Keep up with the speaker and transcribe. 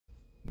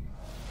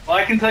Well,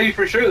 I can tell you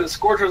for sure that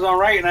Scorcher's on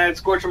right, and I had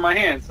Scorch in my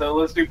hand. So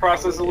let's do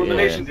process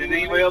elimination. Did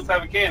anybody else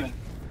have a cannon?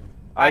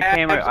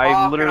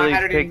 I literally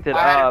picked it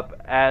up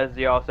as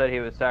y'all said he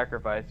was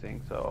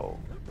sacrificing, so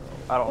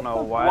I don't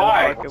know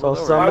why. So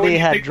somebody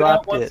had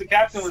dropped it.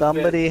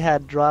 Somebody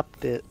had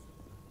dropped it.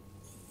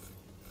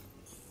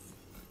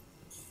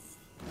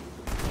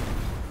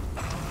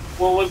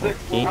 What was it?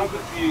 I'm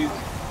confused.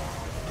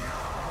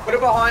 Put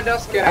it behind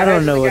us. Get I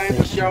don't know the what game.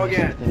 this Go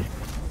again.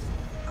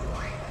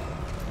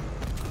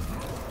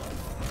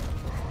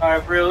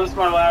 Alright, for real, this is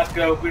my last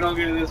go. If we don't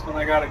get to this one,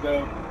 I gotta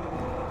go.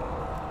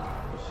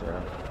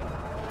 Sure.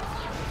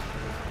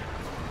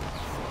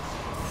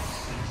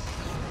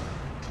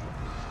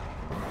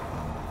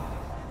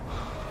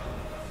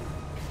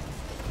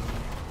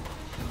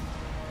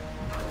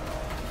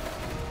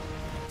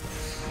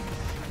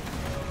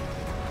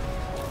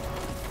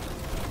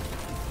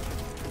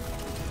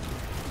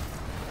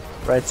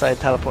 Right side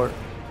teleport.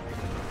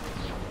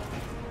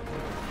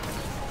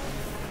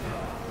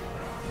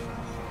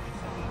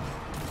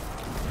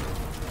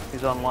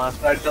 He's on left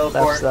side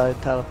teleport. Left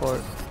side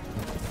teleport.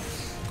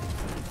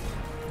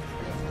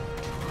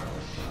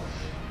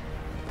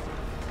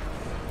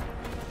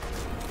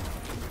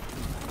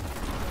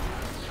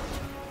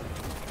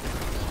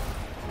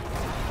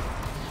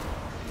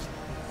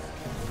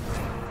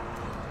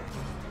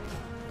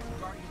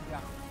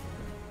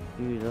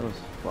 Dude, that was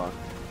fucked.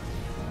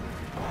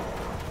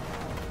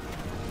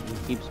 He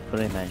keeps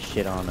putting that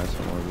shit on us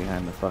when we're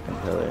behind the fucking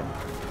pillar.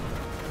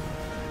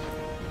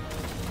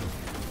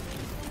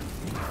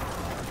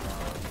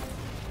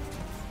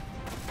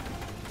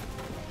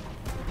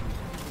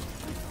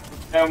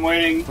 I'm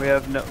waiting. We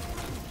have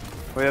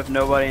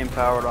nobody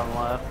empowered on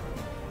left.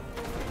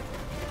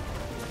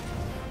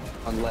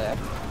 On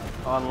left.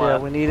 On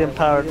left. Yeah, we need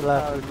empowered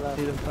left.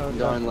 We need empowered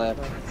Going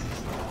left.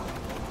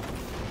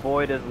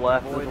 Void is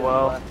left as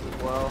well.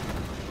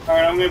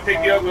 Alright, I'm gonna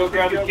pick you up. Go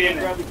grab the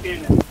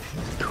cannon.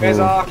 Where's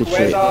Ark? Good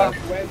Where's shit. Ark?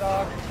 Where's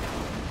Ark?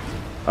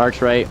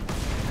 Ark's right.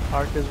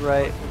 Arc is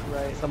right.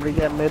 Somebody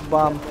get mid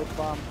bomb.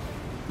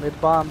 Mid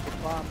bomb.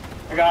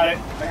 I got it.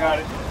 I got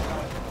it.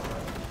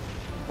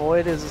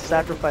 Void is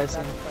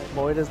sacrificing.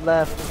 Void is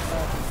left.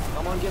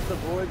 Come on, get the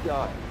void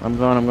guy. I'm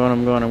going.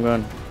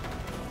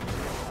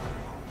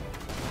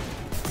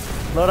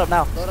 Load up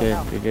now.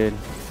 Good, good.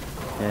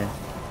 Yeah.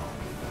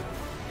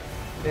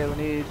 Okay, we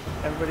need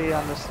everybody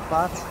on the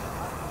spots.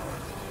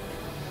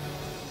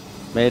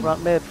 Mid.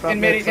 Front mid. In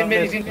mid, he's in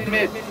mid, he's in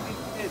mid.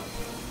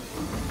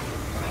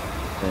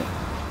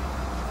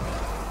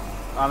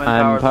 I'm I'm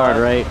empowered powered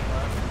left.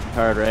 right.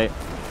 Powered right.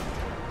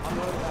 I'm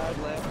not empowered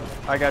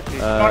left. I got you.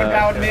 Not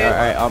empowered mid.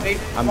 Alright,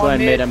 I'm going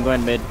mid. I'm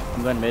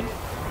going mid.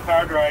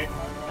 Powered right.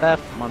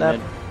 Left. I'm on left.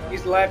 mid.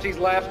 He's left, he's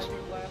left.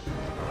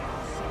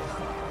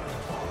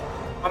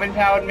 I'm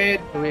empowered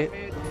mid. Do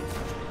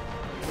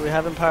we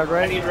have empowered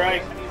right? I need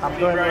right. I'm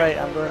going right.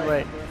 I'm going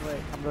right.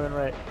 I'm going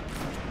right.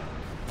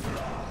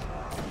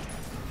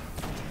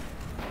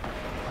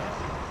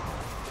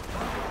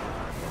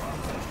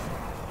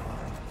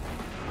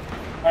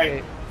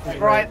 Right. Okay,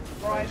 Right.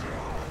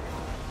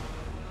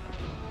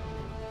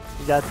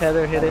 You got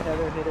tether, hit it.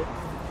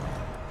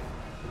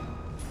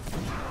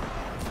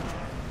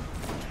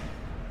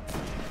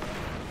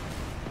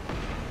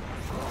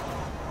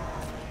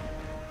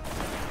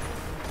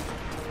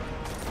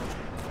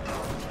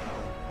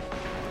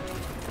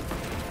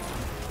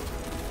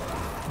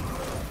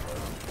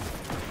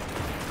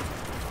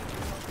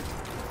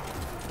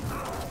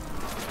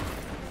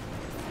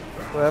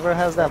 Whoever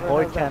has that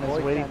void cannon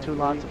is waiting too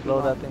long to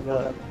blow that thing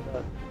up.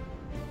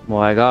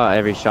 Well, I got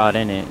every shot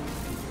in it.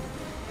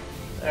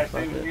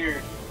 Same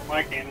here.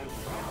 My cannon.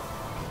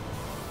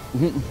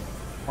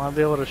 Want to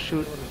be able to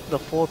shoot the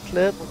full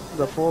clip,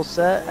 the full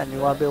set, and you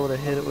want to be able to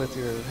hit it with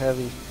your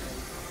heavy.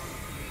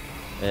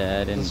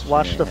 Yeah, I didn't. Just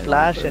watch the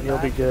flash and you'll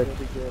be good.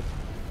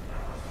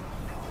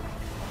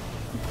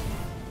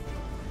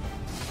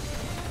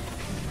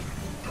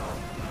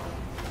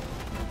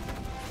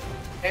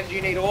 And do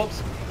you need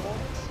orbs?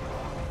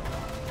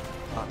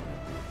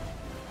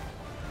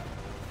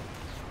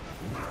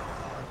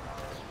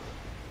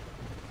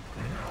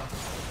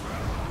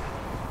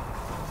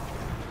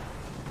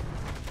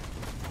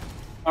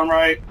 I'm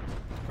right.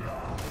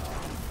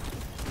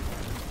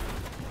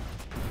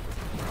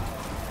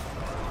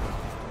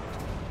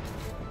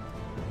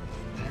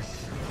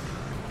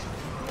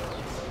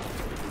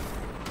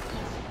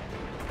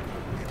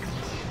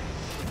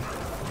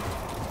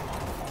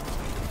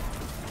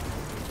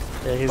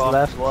 Yeah, he's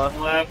left.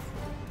 Left.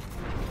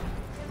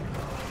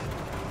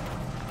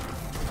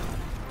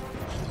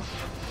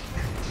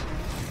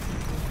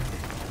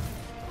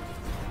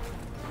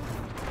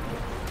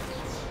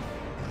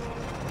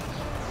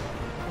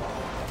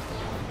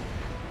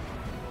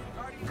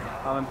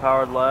 I'm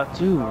empowered left.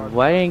 Dude,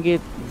 why didn't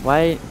get?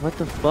 Why? What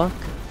the fuck?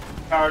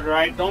 Powered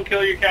right. Don't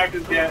kill your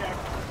captains yet.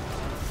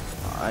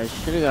 I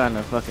should have gotten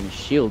a fucking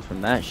shield from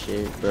that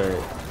shit,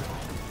 but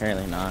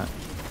apparently not.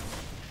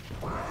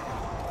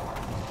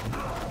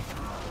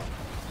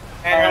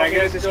 And I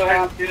guess still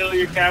have to kill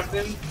your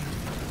captain.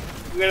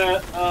 I'm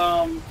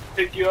gonna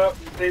pick you up.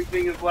 Same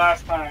thing as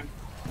last time.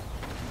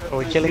 Are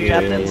we killing Yeah.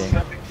 captains? I'm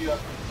gonna pick you up.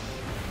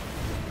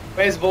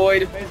 Where's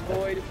Void? Where's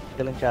Void?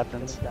 Killing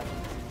captains.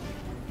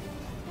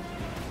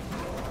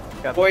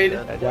 Got Void.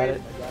 the- I got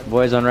it.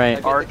 Boys on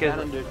right. Arc is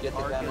I'm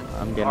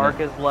getting Arc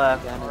it. is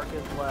left. Arc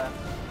is left.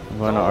 I'm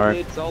going to arc.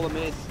 Solar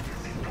mid.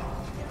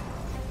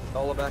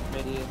 Solar back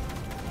mid here.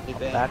 Mid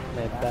back. Back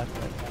mid, back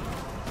mid.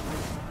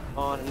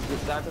 On, he's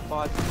got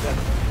sacrifice.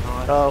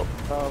 Nice. Oh,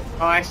 oh.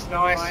 Nice,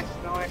 nice,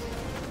 nice.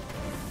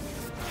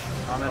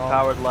 I'm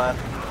empowered left.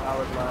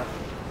 Empowered left.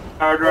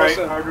 Hard right,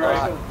 Awesome. hard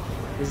right.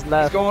 He's He's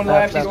left. going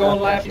left, he's going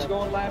left. left, he's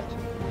going left.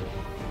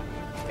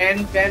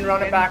 Ben,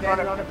 run it back, run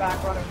it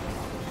back, run it.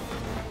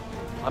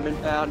 I'm in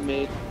power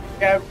mid.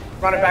 Yeah,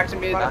 run it back to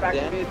mid, Back back to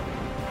down. mid.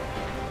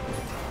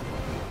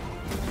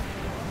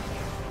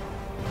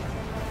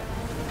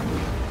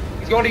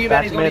 He's going to you, Ben,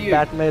 Back he's going to mid, you.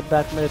 back mid,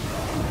 back mid.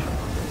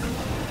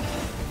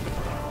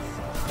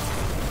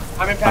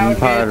 I'm I'm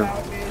empowered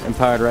empowered. mid.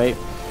 Empowered right.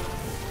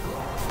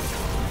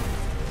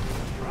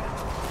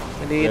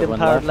 We need Yeah, one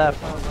empowered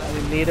left.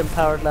 We need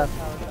empowered left.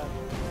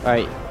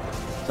 Alright.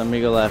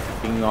 Somebody go left.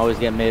 You can always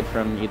get mid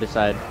from either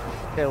side.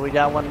 Okay, we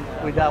got one.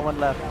 We got one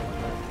left.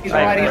 He's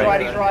Right, right, he's right.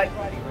 right, he's right.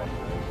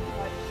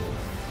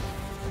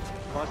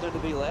 Wants to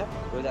be left.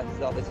 Or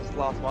this is the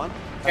last one.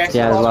 Okay,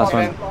 Yeah, the last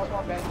Ben. one. Last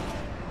one, Ben.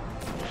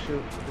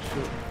 Shoot,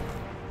 shoot.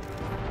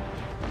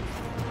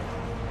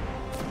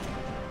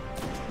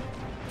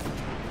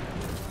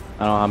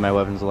 I don't have my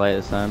weapons light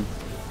this time.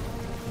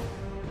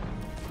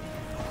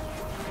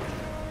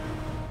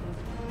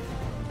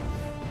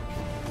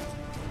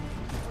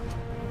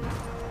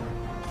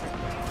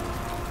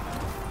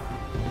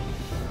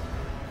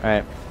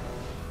 Alright.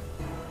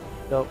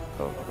 Go,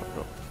 go, go,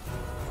 go.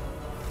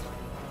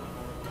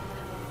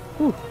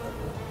 Whew.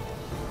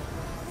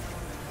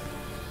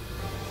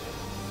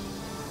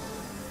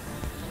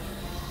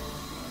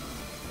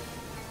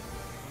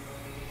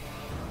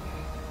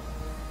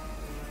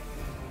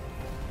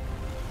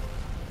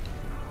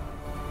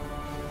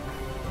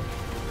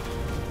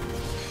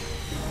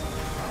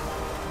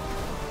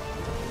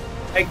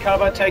 Take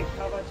cover, take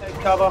cover, take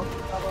cover,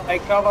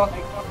 take cover.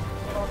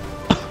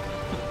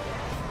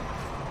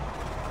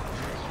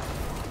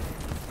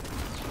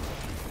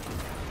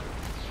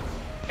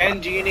 Ben,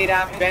 do you need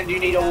Ben, do you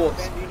need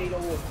orbs?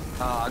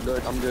 Ah,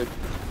 good. I'm good.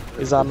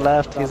 He's on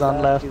left. He's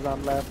on left. He's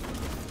on left.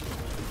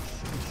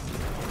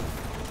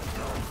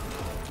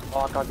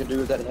 Like I could do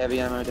with that heavy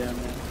ammo down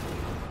there.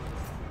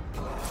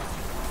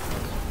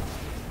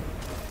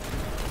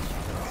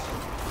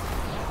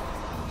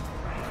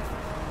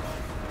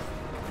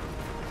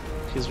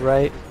 He's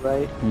right.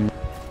 Right.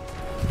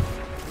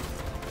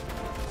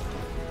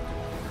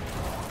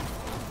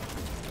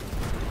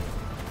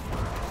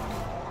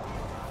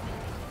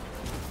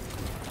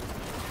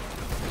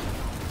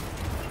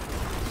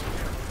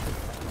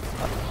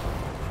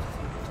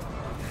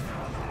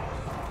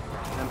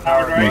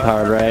 Empowered right.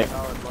 Empowered right.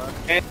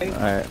 Ben,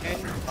 Alright.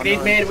 we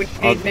need mid, we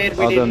need mid,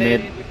 we I'll need go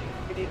mid. mid.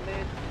 We need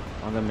mid.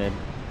 I'll go mid.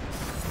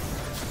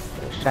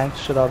 Shanks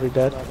should all be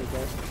dead.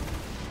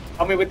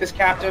 Help me with this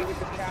captain.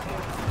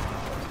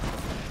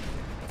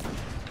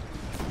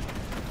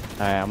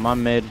 Alright, I'm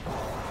on mid.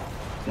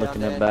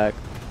 Looking there. it back.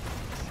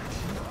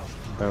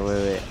 Oh,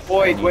 wait.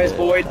 Void, where's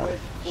Void?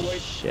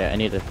 Shit, I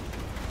need to.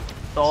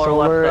 Solar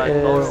left side.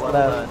 is Solar left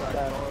left.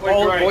 side.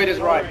 Oh, Void is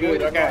right,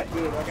 good, okay.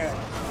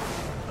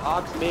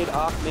 Arc's mid,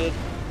 arc mid.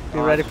 Be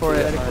ready for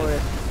it. Ready for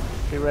it.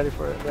 Be ready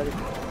for it. Ready for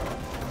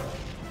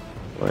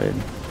it. Wait.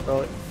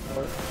 Throw it.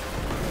 Throw it.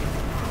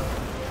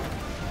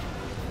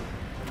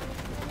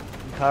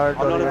 Empowered.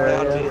 I'm Go not to your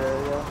empowered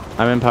area.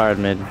 I'm empowered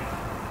mid.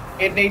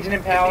 Mid needs an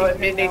empower,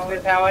 mid needs an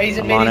empower. He's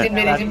in I'm mid, on he's it. in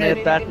mid, Back he's in mid.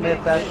 mid. Back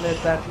mid. Back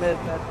mid. Back mid.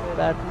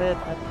 Back mid.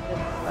 Back mid.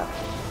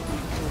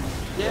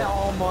 Yeah,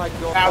 oh my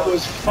god. That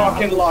was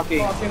fucking lucky.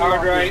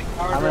 Hard right,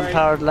 hard I'm right.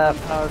 empowered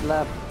left. Empowered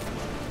left.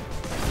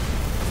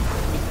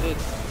 Mid.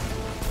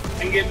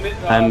 And get mid.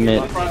 I'm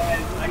get mid. front mid.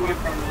 I can get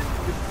front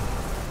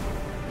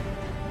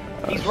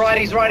mid. He's right,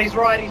 he's right, he's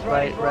right, he's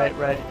right.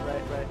 Right.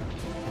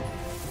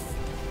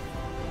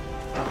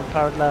 I'm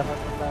empowered left.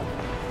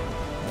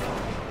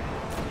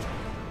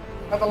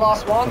 Got the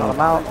last one. Call him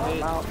out.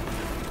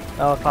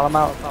 Oh, call him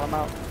out. Call him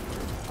out.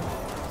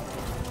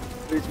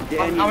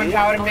 I'm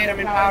empowered in mid, I'm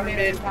empowered in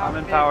mid. I'm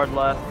empowered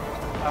left.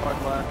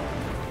 Empowered left.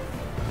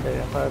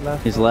 Okay, empowered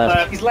left. He's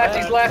left. He's left,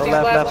 he's left, Go he's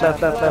left.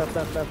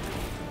 left.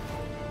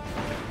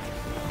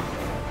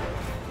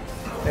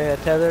 Okay,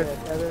 tethered.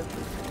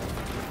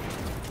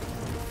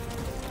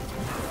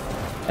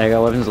 I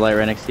got weapons light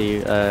right next to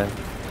you.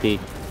 P.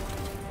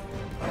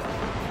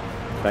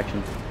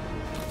 Perfection.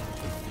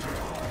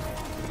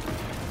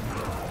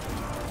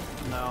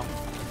 No.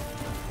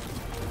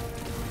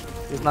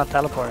 He's not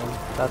teleporting.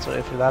 That's what.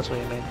 If that's what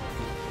you mean.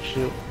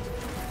 Shoot.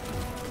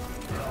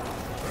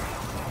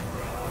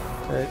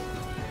 Okay.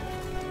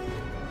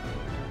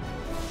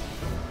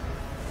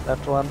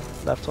 Left one.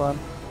 Left one.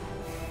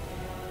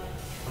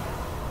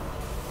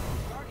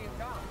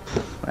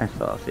 I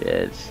fell off the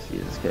edge.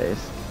 Jesus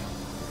Christ.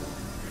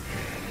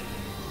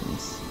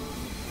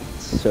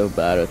 so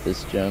bad with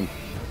this jump.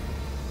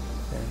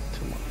 Okay,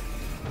 2 more.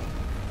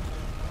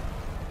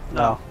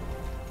 No.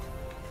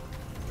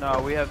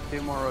 No, we have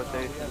 2 more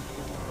rotations.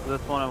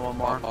 This one and 1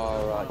 more.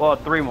 Alright. Well,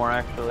 3 more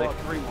actually.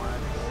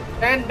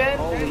 Ben.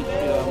 Holy shit,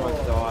 I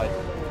almost died.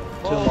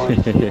 2 more.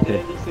 Did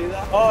you see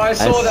that? Oh, I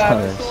saw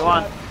that. Come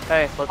on.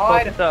 Hey, let's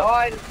Hide, focus up.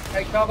 hide.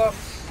 Take cover.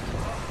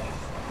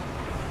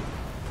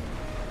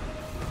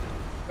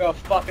 You're a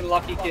fucking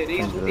lucky kid.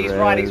 He's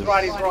right.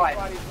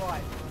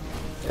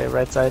 Okay,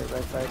 right side.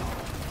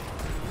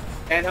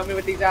 And help me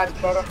with these ads,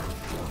 brother.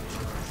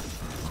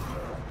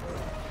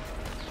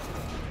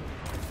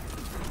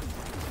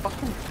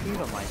 Fucking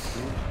speed on my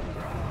dude.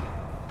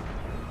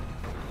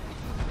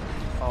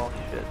 Oh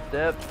shit,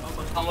 dip.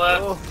 On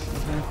left. Oh.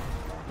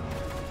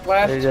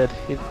 Very Left.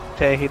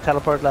 good. He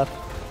teleported left.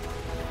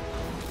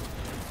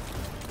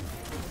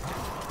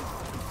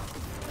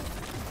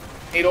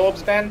 Need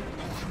orbs, Ben.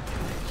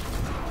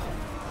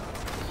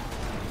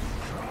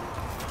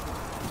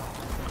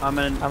 I'm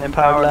I'm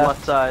empowered left.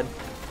 left side.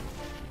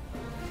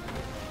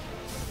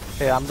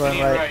 Okay, I'm going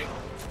Need right.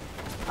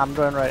 I'm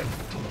going right.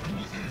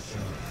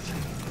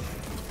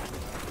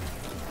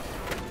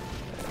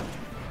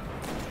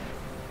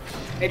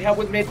 Need help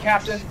with mid,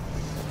 Captain.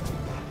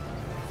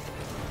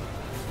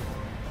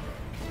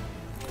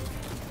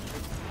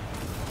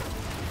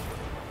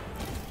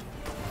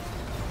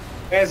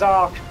 There's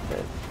Ark.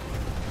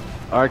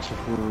 Arch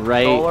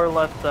right. Solar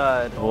left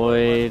side.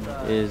 Void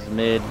is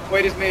mid.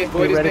 Void is mid. Be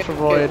Void is ready mid. for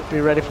void. Be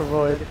ready for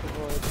void.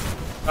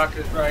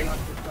 Doctor's right.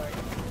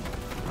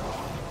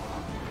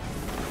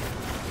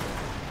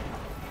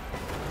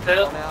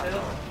 Tail.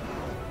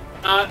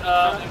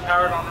 Not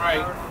empowered on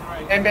right.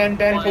 And Ben,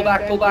 pull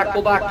back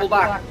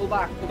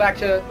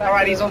to.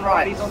 Alright, he's on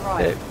right.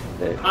 Okay.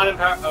 Not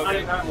empowered.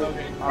 Okay.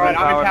 Alright,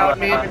 I'm empowered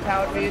mid.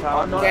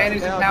 Empowered Dan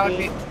is empowered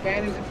mid.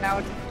 Dan is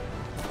empowered.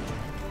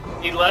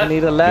 Need We left.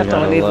 need a left We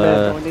and we need got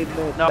a mid. We need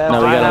mid. No, Left. No,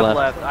 we I got a have left.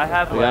 left. I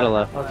have We got a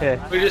left. left. Okay.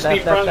 We just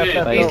need front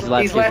mid. Wait, he's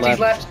left, He's he's left.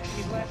 left.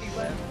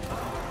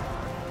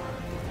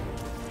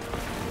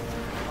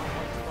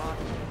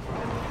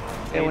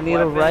 Okay, we need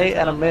a right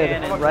and a mid.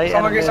 Right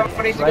and a mid.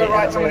 Someone needs to go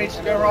right. Someone needs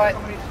to go right.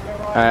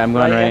 Alright, I'm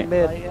going and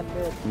right. mid.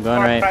 I'm going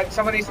right. Alright,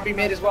 someone needs to be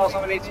mid as well.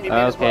 Someone needs to be mid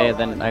as well. Okay,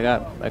 then I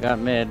got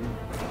mid.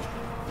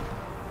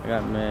 I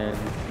got mid.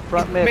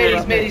 Front mid. Mid,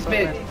 front he's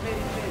front mid.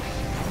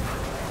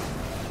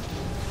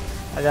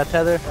 I got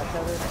tether.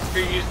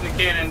 You're using the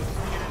cannon.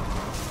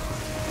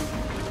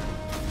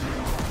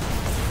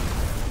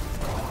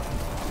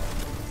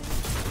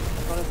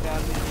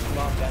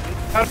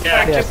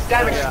 Yeah. Yes. Just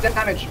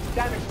damage.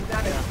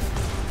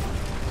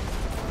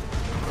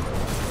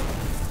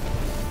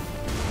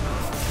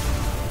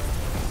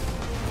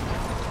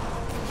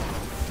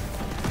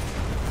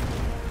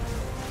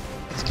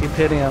 Let's keep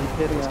hitting him.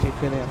 Let's keep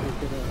hitting him.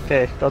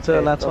 Okay, go to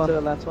the last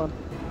one.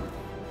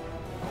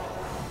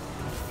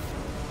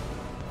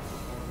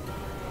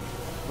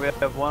 We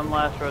have 1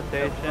 last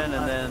rotation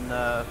and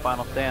then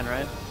final stand,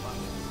 right?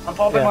 I'm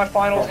popping Yeah. my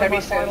finals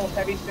heavy set.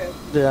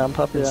 Yeah, I'm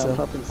popping some.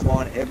 Come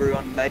on,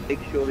 everyone, make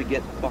sure we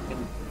get the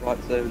fucking right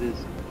servitors.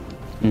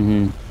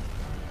 Mm-hmm.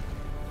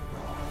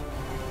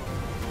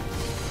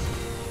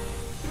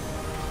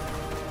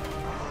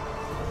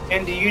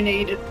 And do you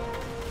need...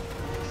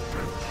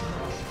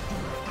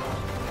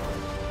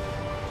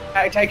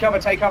 Hey, take cover.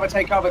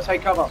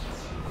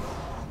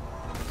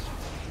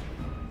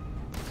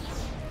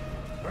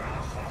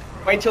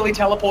 Wait till he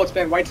teleports,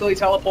 Ben. Wait till he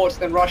teleports,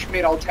 then rush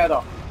mid, I'll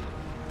tether.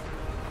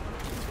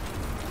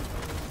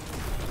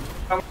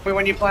 Tell me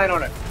when you plan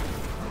on it.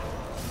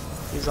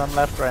 He's on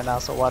left right now,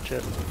 so watch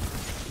it.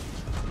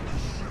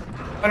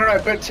 I don't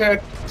know, but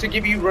to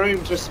give you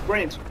room to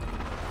sprint.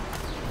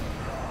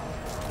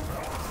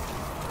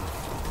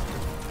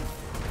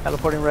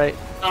 Teleporting right.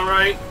 All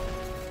right.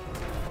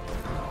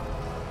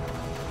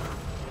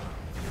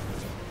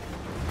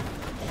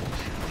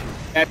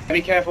 Yeah,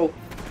 be careful.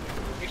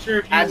 Make sure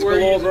if Adds you were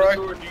galore, using bro. a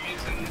sword, you're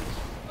using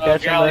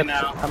Catch him galley left.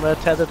 now. I'm gonna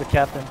tether the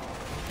captain.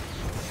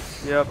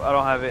 Yep, I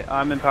don't have it.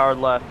 I'm empowered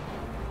left.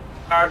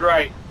 Hard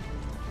right.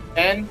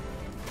 Ben.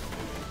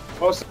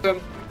 Awesome.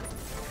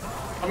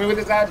 Tell me with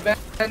his ads, Ben.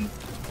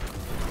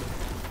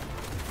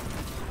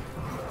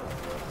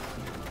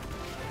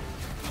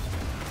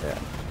 Yeah.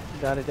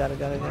 Got it.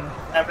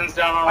 Happens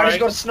down on I right. just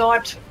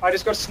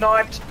got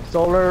sniped.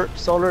 Solar left.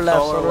 Solar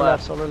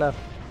left. Solar left.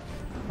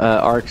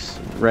 Arcs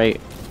right.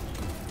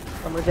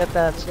 I'm gonna get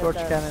that scorch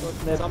cannon.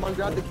 Mid. Someone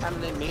grab the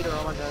cannon and meter,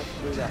 oh my god,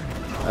 do that.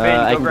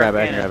 I go can grab it.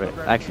 I can cannon. grab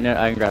it. Actually, no,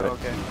 I can grab it.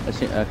 Okay.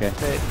 Okay.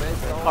 Okay.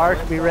 Arc,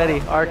 be ready.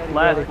 Arc, be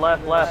ready.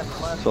 Left.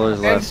 Solar's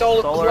And left.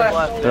 Solar's Solar's left.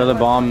 left. Throw the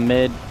bomb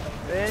mid.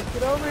 Ben,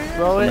 get over here.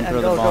 Throw it and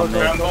Throw the go bomb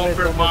mid. I'm going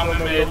for a bomb in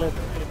mid.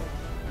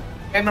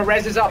 Ben, my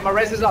res is up.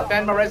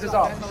 Ben, my res is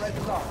up.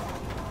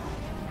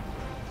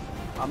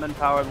 I'm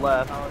empowered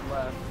left.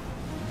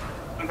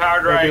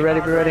 Empowered Okay,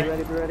 right. be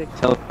ready.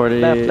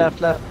 Teleported.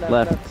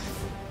 Left.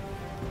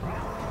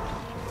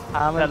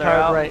 I'm Tether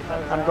empowered out. right.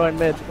 I'm going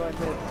mid.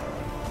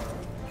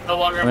 No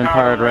longer I'm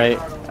empowered right.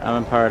 I'm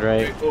empowered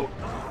Okay, right. cool.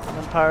 I'm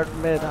empowered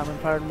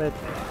mid.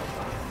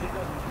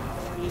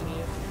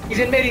 He's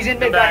in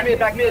mid, back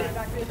mid.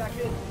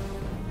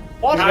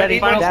 What? Ready,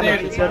 Final damage.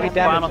 stand. It's gonna be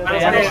damage.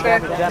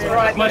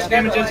 As much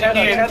damage as you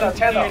can.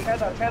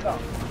 Tether.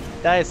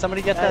 Guys,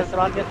 somebody get that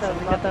rocket.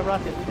 Somebody get that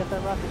rocket.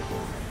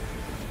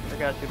 I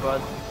got you,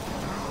 bud.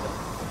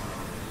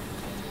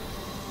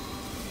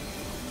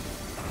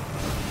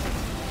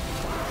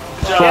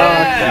 Fuck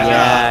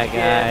yeah,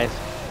 guys.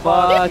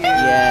 Fuck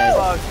yes.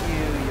 Fuck you,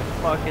 you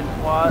fucking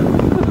twat.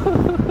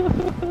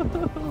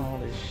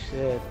 Holy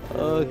shit. Dude.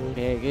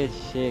 Okay, good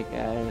shit,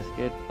 guys.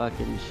 Good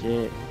fucking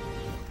shit.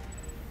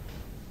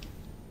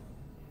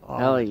 Oh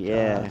Hell my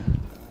yeah. God.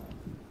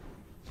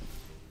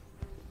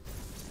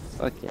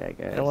 Fuck yeah,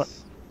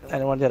 guys.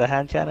 Anyone get a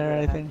hand cannon or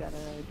anything?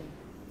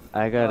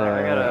 I got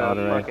a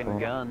auto fucking rifle.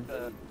 gun.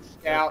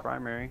 Scout.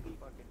 Primary.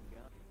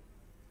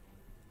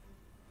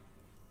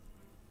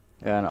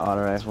 I got an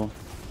auto rifle.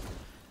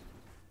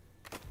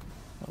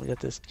 We got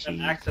this An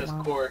cheese. access Come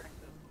on. core.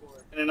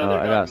 And Oh, another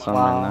I gun. got some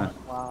Wow. in that.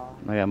 Wow.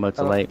 I got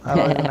motor light. I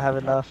don't even have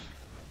enough.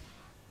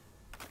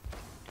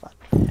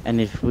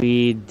 And if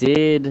we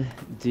did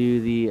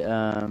do the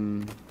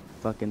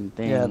fucking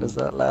thing, Yeah, there's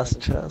that last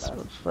chest.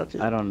 But fuck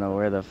it. I don't know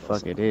where the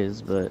fuck it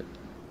is, but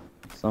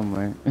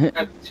somewhere.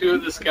 Got 2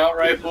 of the scout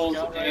rifles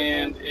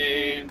and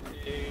a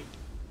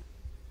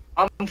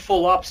I'm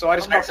full up, so I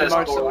just popped the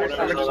Access motor. core, I just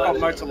whatever popped that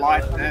motor is.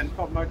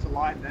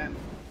 light then.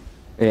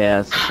 Yeah,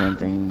 it's the same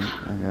thing.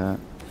 I got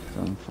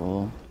some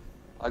full.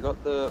 I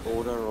got the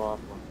auto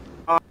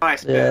rifle.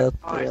 Nice, Yeah,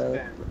 Ben.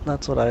 yeah,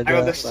 that's what I I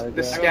got got.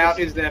 the scout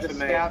is there for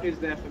me.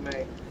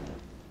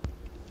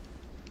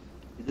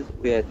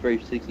 Yeah,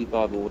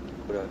 365 auto.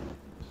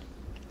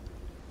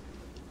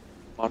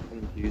 Might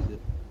confuse it.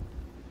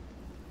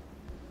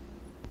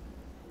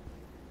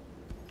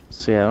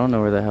 So yeah, I don't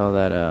know where the hell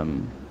that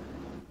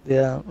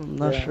Yeah, I'm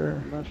not sure.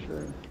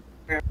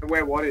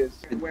 Where what is?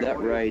 That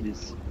raid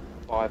is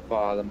by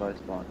far the most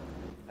fun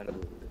out of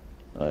all of it.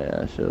 Oh yeah,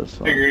 that shit was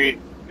fun. Agreed.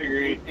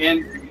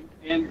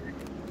 And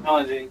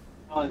challenging.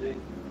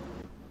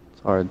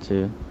 It's hard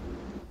too.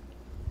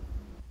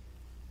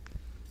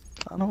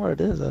 I don't know where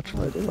it is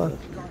actually. Fuck.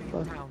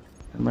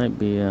 It might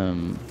be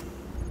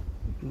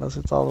Unless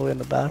it's all the way in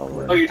the back.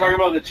 Oh, you're talking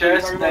about the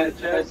chest that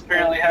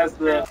apparently has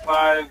the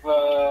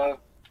 5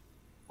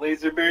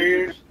 laser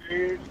barriers?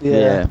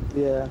 Yeah.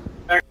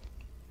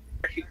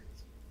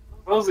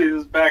 Supposedly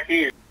this is back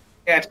here.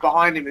 Yeah, it's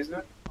behind him, isn't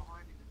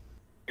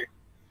it?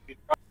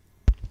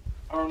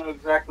 I don't know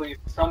exactly.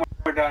 Somewhere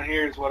down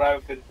here is what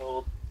I've been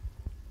told.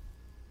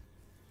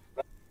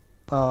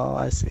 Oh,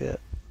 I see it.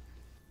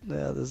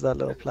 Yeah, there's that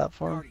little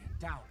platform.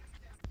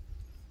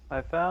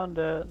 I found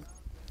it.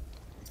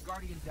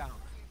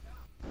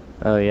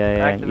 Oh yeah, yeah.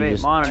 You Activate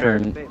just monitor.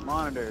 turn. Activate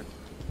monitor.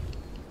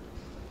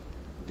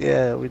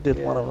 Yeah, we did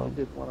one of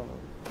them.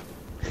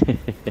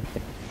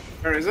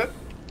 Where is it?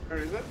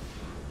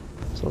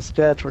 So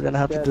sketch, we're gonna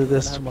have to do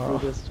this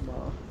tomorrow.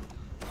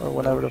 Or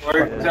whenever the fuck.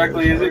 Where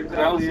exactly is it? 'Cause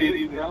I don't see it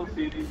either.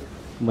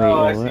 Wait,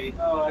 Oh, I what? see.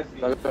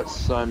 I've got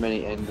so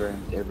many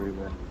engrams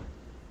everywhere.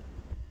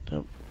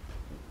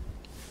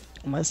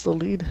 Am I still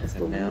lead?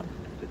 And now,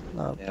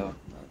 No.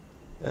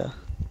 Yeah.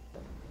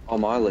 oh,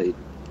 my lead.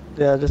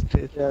 Yeah, just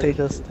take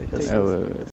us. Oh, wait.